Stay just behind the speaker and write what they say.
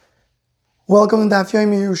Welcome to Daf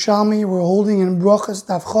Yomi Yerushalmi. We're holding in Berachos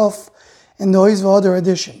Daf Chof in the Oiz V'Odar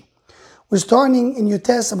edition. We're starting in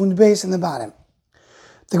Yotes Amud Beis in the bottom.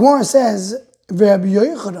 The Gemara says, "V'Rabbi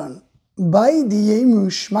Yochanan by diyemu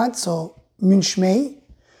shmatzo min shmei."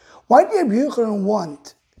 Why did Rabbi Yochanan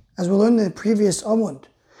want, as we learned in the previous Amud,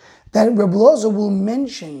 that Rabbi Loza will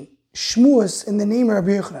mention Shmuas in the name of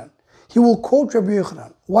Rabbi Yochanan? He will quote Rabbi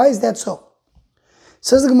Yochanan. Why is that so?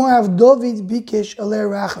 Says the Gemara, David Bikesh Alei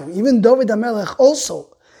Racham. Even David HaMelech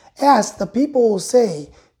also asked the people will say,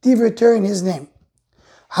 Divrei Torah in his name.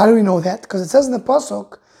 How do we know that? Because it says in the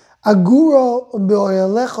Pasuk, Agura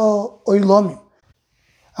be'oyalecha oilomim.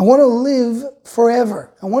 I want to live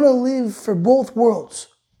forever. I want to live for both worlds.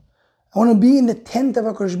 I want to be in the tent of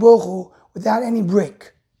HaKadosh Baruch Hu without any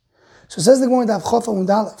break. So it says the Gemara, Daf Chof Amud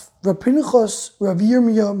Aleph, Rav Pinchas, Rav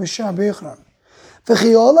Yirmiyah, Meshach Rabbi Yochanan.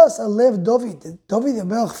 V'chiolas alev David. Did David the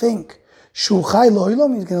Melech think Shu Chai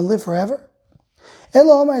Lo'ilom, he's going to live forever?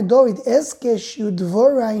 Elo Amar David eskesh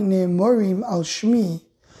yudvorai ne'morim al shmi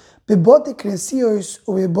bebote knesios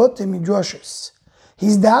u'bebote midrashos.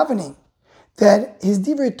 He's davening that his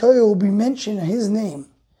Divrei Torah will be mentioned in his name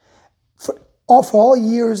for all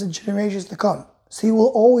years and generations to come. So he will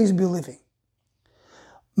always be living.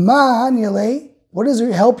 Ma hanilei, what does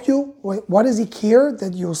it help you? Why does he care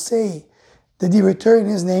that you'll say the Divrei Torah in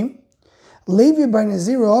his name? Levi bar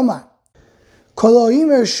Nazir Omar. Kol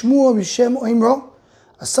oimer shmua b'shem oimro.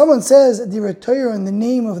 As someone says a Divrei Torah in the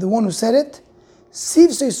name of the one who said it, siv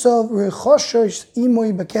seisov rechoshosh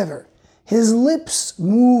imoy bakever. His lips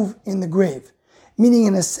move in the grave. Meaning,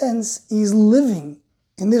 in a sense, he's living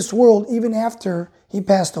in this world even after he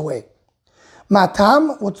passed away.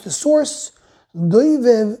 Matam, what's the source?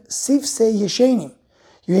 Doivev sifse yeshenim.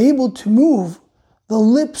 You're able to move the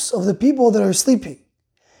lips of the people that are sleeping.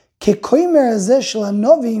 Like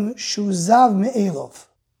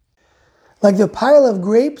the pile of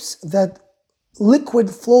grapes that liquid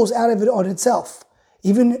flows out of it on itself,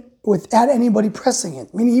 even without anybody pressing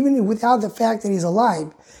it. Meaning, even without the fact that he's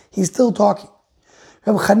alive, he's still talking.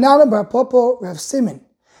 Rav Chanana bar Popo, Rav Simon,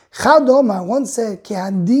 Chadoma once said,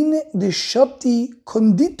 "Kehadin de shoti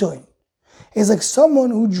konditoin." It's like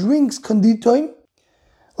someone who drinks konditoin,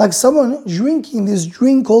 like someone drinking this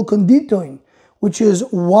drink called konditoin, which is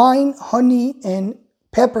wine, honey, and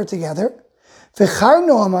pepper together.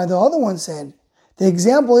 V'charno Amar, the other one said, the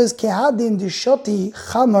example is kehadin de shoti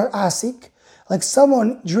chamar asik, like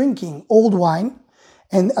someone drinking old wine.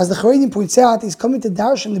 And as the Charedim points out, he's coming to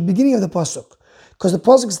Darsh in the beginning of the pasuk, because the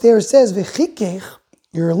pasuk there says v'chikech,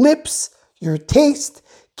 your lips, your taste,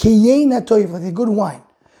 kiyein hatoiv, like a good wine.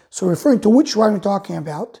 So referring to which wine we're talking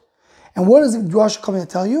about. And what is the Drush coming to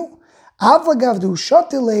tell you?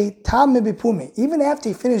 Even after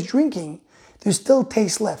he finished drinking, there's still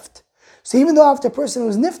taste left. So even though after a person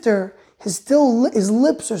was nifter, his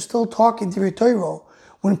lips are still talking Divrei Torah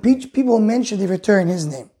when people mention Divrei Torah in his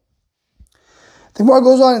name. The Gemara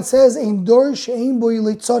goes on and says, there's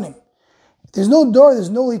no door, there's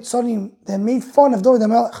no litzonim that made fun of David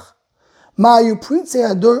HaMelech.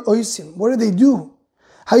 What do they do?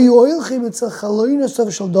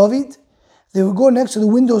 They would go next to the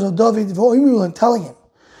windows of David and telling him,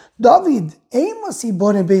 David,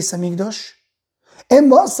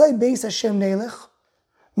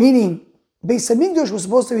 meaning, Beis HaMikdash was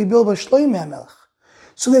supposed to be built by Shlomo HaMelech.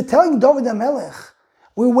 So they're telling David HaMelech,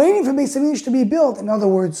 we're waiting for Beis HaMikdash to be built. In other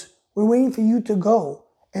words, we're waiting for you to go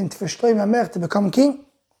and for Shlomo HaMelech to become king.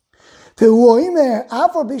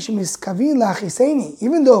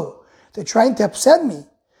 Even though they're trying to upset me,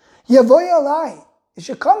 it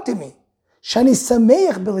should come to me. Shani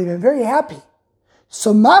sameich believe, I'm very happy.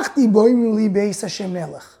 Somachti boim li beis Hashem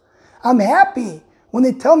nelech. I'm happy when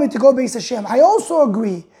they tell me to go beis Hashem. I also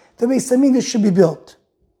agree that Beis HaMikdash should be built.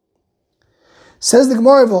 Says the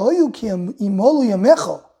Gemara, v'hoyu ki imolu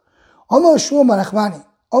yamecho, Omar Shmuel Marachmani,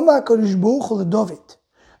 Omar Kadosh Baruch Hu leDavid,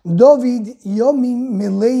 David yomim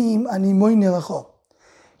meleim animoy nelecho.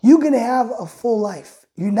 You're going to have a full life.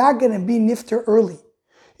 You're not going to be nifter early.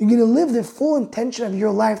 You're going to live the full intention of your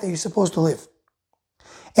life that you're supposed to live.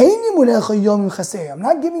 I'm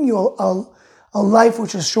not giving you a life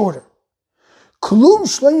which is shorter. What do you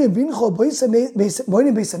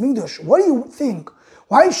think?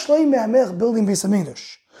 Why is Shlomo HaMelech building Beis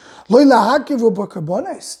HaMikdash?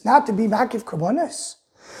 Not to be makiv karbonos.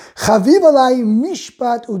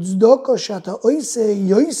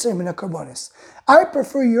 I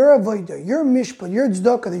prefer your avodah, your mishpat, your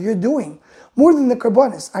tzedakah that you're doing more than the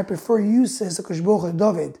karbonis. I prefer you, says the HaKadosh Baruch Hu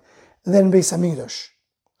David, than Beis HaMikdash.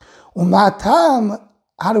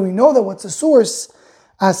 How do we know that? What's the source?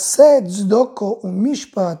 Aseh tzedakah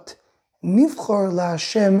u'mishpat nivchor la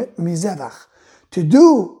Hashem mizevach. To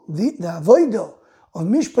do the avodah of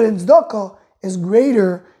mishpat and tzedakah is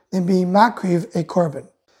greater than being makriv a korban.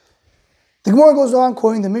 The Gemara goes on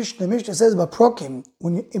quoting the Mishnah. The Mishnah says about prokim,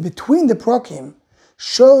 in between the prokim,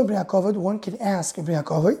 shol b'nei hakovet, one can ask b'nei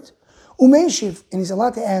hakovet, umeishiv, and he's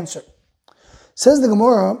allowed to answer. Says the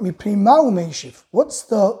Gemara, mipnei ma umeishiv. What's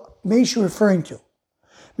the meishiv referring to?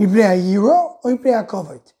 Mipnei hayira or mipnei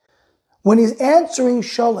hakovet? When he's answering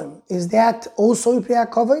shalom, is that also mipnei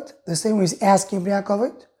hakovet? The same way he's asking mipnei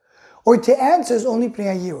hakovet? Or to answer is only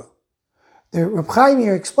mipnei hayira? The Reb Chaim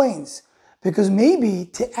here explains, because maybe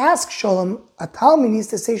to ask shalom, a Talmud needs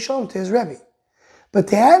to say shalom to his Rebbe. But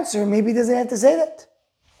to answer, maybe he doesn't have to say that.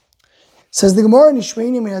 Says the Gemara in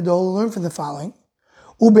Yishmeini Minadol, learn from the following.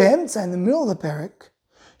 Ubeemtza, in the middle of the parak,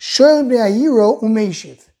 Shol b'nei hayiro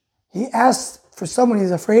umeishiv. He asks for someone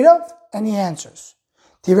he's afraid of, and he answers.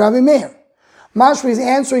 Ti Rabbi Meir. Mashma is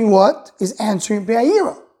answering what? Is answering b'nei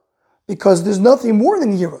hayiro. Because there's nothing more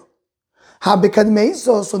than yiro. Ha-bekad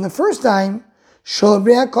meiso, so in the first time, Shol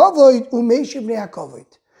b'nei hakovet umeishiv b'nei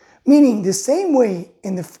hakovet. Meaning the same way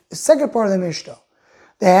in the second part of the Mishnah,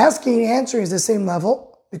 the asking and answering is the same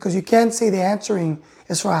level, because you can't say the answering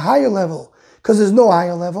is for a higher level, because there's no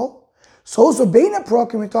higher level. So also Beina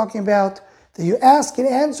Prokim, we're talking about that you ask and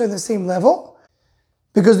answer the same level,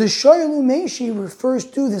 because the Shoyel Umeshi refers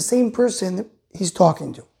to the same person that he's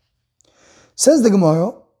talking to. Says the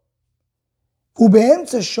Gemara,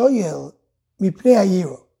 Ubeemtza Shoyel mipnei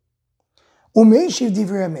hayiro. Umeishiv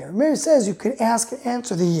divrei Meir. Meir says you can ask and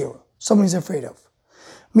answer the yiro, someone he's afraid of.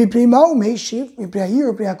 Mipnei ma umeishiv mipnei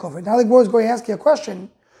hayiro mipnei hakovet. Now the Gemara is going to ask you a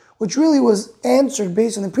question, which really was answered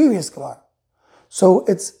based on the previous Gemara. So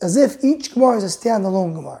it's as if each Gemara is a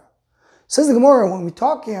standalone Gemara. Says the Gemara, when we're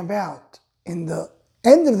talking about in the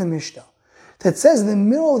end of the Mishnah, that says in the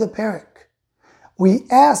middle of the parak, we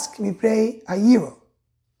ask mipnei hayiro,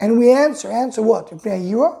 and we answer what? Mipnei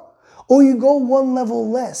hayiro? Or you go one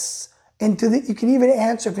level less, you can even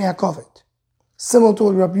answer Pnei HaKovet, similar to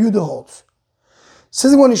what Rabbi Yehuda holds.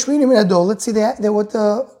 Says the one Yishmeini Minadol, let's see what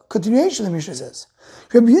the continuation of the Mishnah says.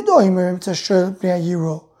 Rabbi Yehuda Pnei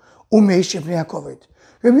Hayiro umeishiv Pnei HaKovet.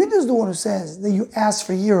 Rabbi Yehuda is the one who says that you ask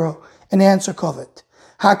for Yiro and answer Kovet.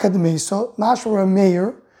 Hakad Meiso, Mashra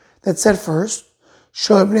Meir, that said first,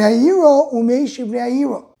 Shol Pnei Hayiro umeishiv Pnei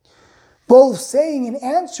Hayiro. Both saying and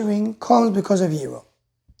answering comes because of Yiro.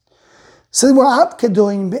 So we're up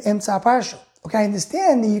kedoin be'emtza parsha. Okay, I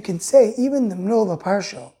understand that you can say even in the middle of a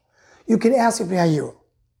parsha, you can ask if hayiro.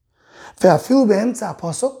 Ve'afilu be'emtza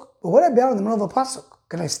pasuk. But what about in the middle of a pasuk?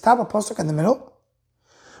 Can I stop a pasuk in the middle?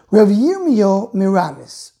 Rav Yirmiyo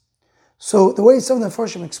miramis. So the way some of the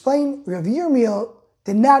Farshim explain, Rav Yirmiyo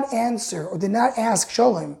did not answer or did not ask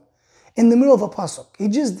shalom in the middle of a pasuk. He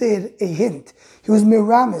just did a hint. He was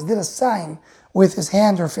miramis, did a sign with his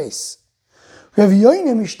hand or face. Rav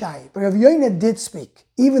Yoina Mishtai, but Rav Yoina did speak,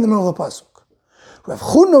 even in the middle of the pasuk. Rav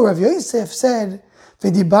Chudno, Rav Yosef said,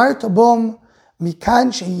 "V'dibarta bom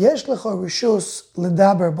mikan sheyesh lecha rishus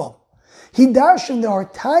ledaber bom." He darshan, there are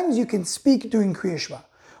times you can speak during Kriya Shema.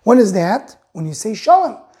 When is that? When you say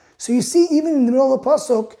Shalom. So you see, even in the middle of the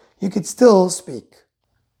pasuk, you could still speak.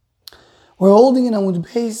 We're holding in Amud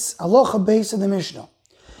Beis, Halacha Beis of the Mishnah.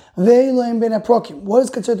 Ve'eloim ben haprokim. What is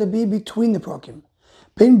considered to be between the prokim?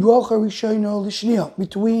 Ben brocha rishono l'shnio,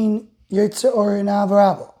 between Yitzor and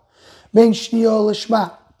Avarabo. Ben shnio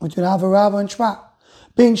l'shma, between Avarabo and Shma.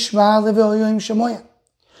 Ben shma levoyoim shemoya.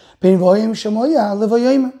 Ben voyoim shemoya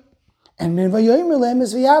levoyoimer. And ben voyoimer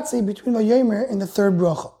lemes v'yatzi, between voyoimer and the third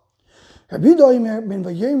brocha. Rabbi Doimer ben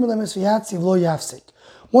voyoimer lemes v'yatzi v'lo yafsik.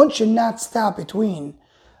 One should not stop between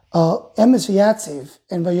emes v'yatziv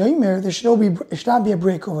and voyoimer. There should not be a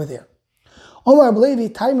break over there. Omar Ablevi,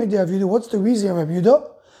 Taimer de Rav Yehuda, what's the reason of Rav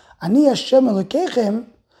Yehuda? Ani Hashem Elokechem,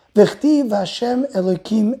 v'chtiv Hashem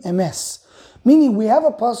Elokim emes. Meaning we have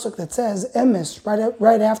a pasuk that says emes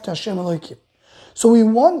right after Hashem Elokim. So we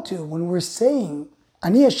want to, when we're saying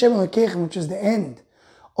Ani Hashem Elokechem, which is the end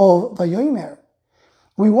of Vayomer,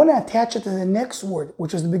 we want to attach it to the next word,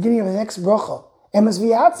 which is the beginning of the next bracha, emes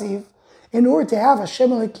v'yatziv, in order to have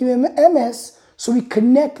Hashem Elokim emes, so we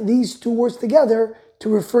connect these two words together to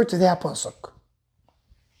refer to that pasuk.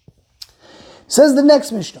 Says the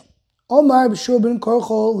next Mishnah, Omar b'shur ben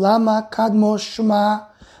korcho lama kadmo shema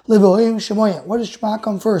levoim shemoya. What does shema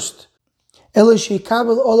come first? Elo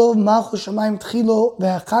sheikabel olov malchus shamayim tchilo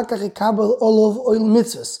ve'achar kach ikabel olov oil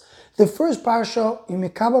mitzvahs. The first parsha, you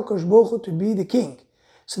mekabel Kosh Baruch Hu to be the king.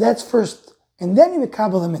 So that's first, and then you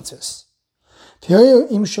mekabel the mitzvahs.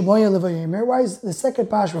 Im shemoya levoyim. Why is the second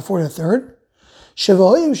parsha before the third?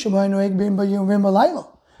 Shevoim shemoya noeg ben bayom ben balaylo.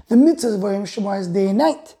 The mitzvahs of voyim shemoya is day and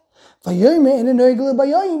night. Vayirme in a noig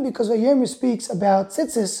lebayayim, because Vayirme speaks about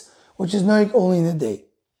tzitzis, which is noig only in the day.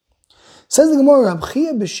 Says the Gemara, Rab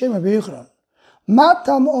Chia b'shem Rabbi Yochanan,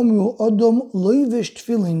 Matam omru odom loivish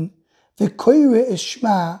tefillin v'koire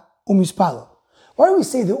eshma umispala. Why do we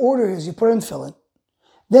say the order is you put on tefillin,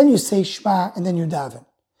 then you say shma, and then you daven?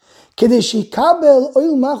 Kedei shikabel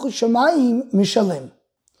oil malchus shamayim mishalem.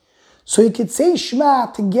 So you could say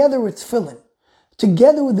shma together with tefillin,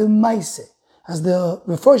 together with the maise. As the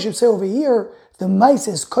Mefarshim say over here, the maise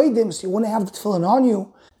is koidim, so you want to have the tefillin on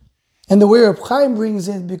you. And the way Reb Chaim brings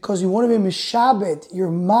it, because you want to be mishabed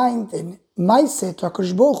your mind and maise to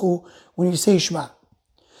HaKadosh Baruch Hu when you say shma.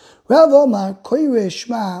 Rav Omar koire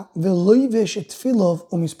shma v'loivish et tefillov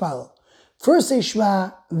umispal. First say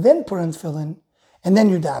shma, then put on tefillin, and then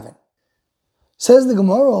you daven. Says the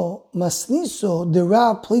Gemara, masniso de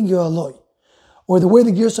Rav pligyo aloi. Or the way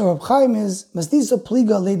the Girsa of Reb Chaim is, masniso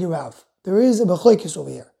pligyo alei de Rav. There is a b'choikis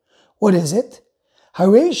over here. What is it?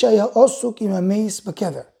 Harei shaya osuk im ameis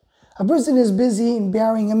b'kever. A person is busy in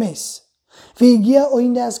bearing a mace. V'yigia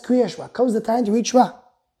oindas kriyashma. Comes the time to reach Shema.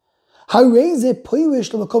 Harei ze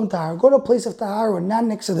poirish l'makom tahar. Go to a place of tahar or not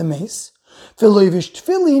next to the mace. V'loivish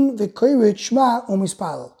tefillin v'koirit shma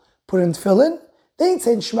umispalel. Put in tefillin, then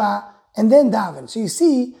say shma, and then daven. So you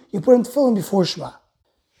see, you put in tefillin before shma.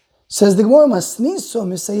 Says the Gemara, masniso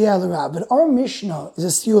misayeh l'rav. But our Mishnah is a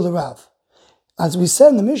siyur l'rav. As we said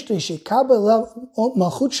in the Mishnah, shekabel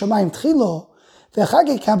malchut shamayim tchilo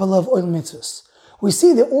v'chagei kabel oil mitzvahs. We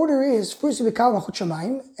see the order is first you mekabel malchut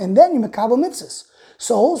shamayim, and then you mekabel mitzvahs.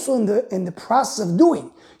 So also in the process of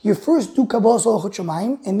doing, you first do kabbalas malchut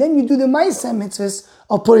shamayim, and then you do the ma'aseh mitzvahs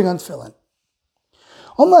of putting on tefillin.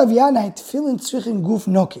 Omar Aviyanai tefillin tzrichin guf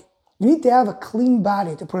noki. You need to have a clean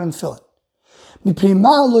body to put on tefillin. Mipnei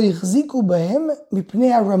ma lo yichziku b'hem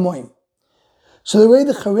mipnei haramoim. So the way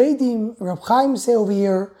the Charedim, Reb Chaim say over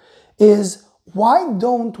here is, why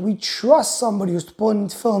don't we trust somebody who's putting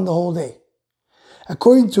tefillin the whole day?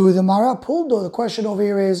 According to the Mara Puldo, the question over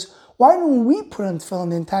here is, why don't we put on tefillin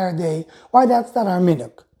the entire day? Why that's not our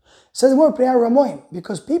minhag? Says more Pnei Ramoim,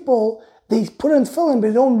 because people, they put on tefillin but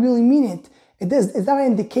they don't really mean it. It's not an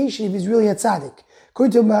indication if he's really a tzaddik.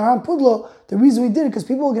 According to Mara Puldo, the reason we did it because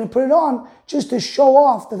people are going to put it on just to show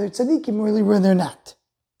off that they're tzaddikim really when they're not.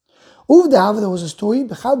 Uvdav, there was a story, a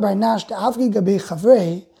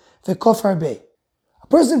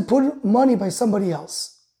person put money by somebody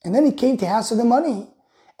else, and then he came to ask for the money,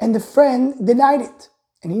 and the friend denied it,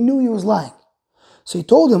 and he knew he was lying. So he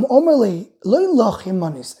told him, I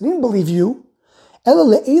didn't believe you. I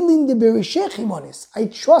trusted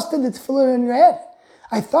the tefillin in your head.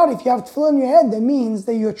 I thought if you have tefillin in your head, that means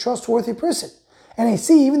that you're a trustworthy person. And I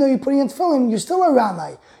see, even though you're putting in tefillin, you're still a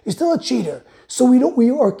ramai, you're still a cheater. So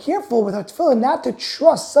we are careful with our tefillin not to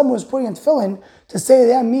trust someone who's putting in tefillin to say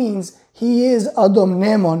that means he is Adom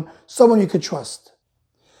Nemon, someone you could trust.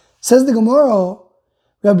 Says the Gemara,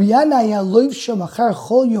 Rabbi Yanai loiv shemachar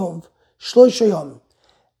chol yom shloisha yom.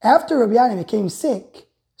 After Rabbi Yanai became sick,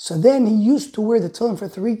 so then he used to wear the tefillin for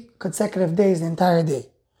 3 consecutive days, the entire day.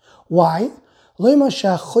 Why? The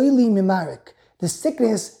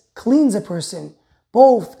sickness cleans a person,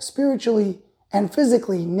 both spiritually and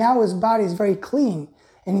physically. Now his body is very clean,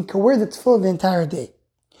 and he can wear the tefillin the entire day.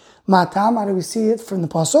 Matam, how do we see it from the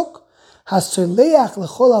pasuk?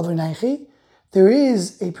 There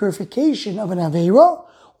is a purification of an aveira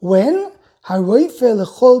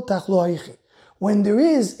when there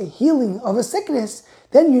is a healing of a sickness.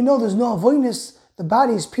 Then you know there's no avoidness. The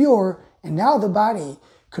body is pure, and now the body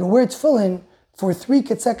can wear tefillin for 3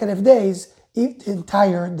 consecutive days, the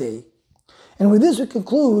entire day. And with this we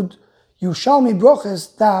conclude Yerushalmi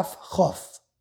Berachos Daf Chof.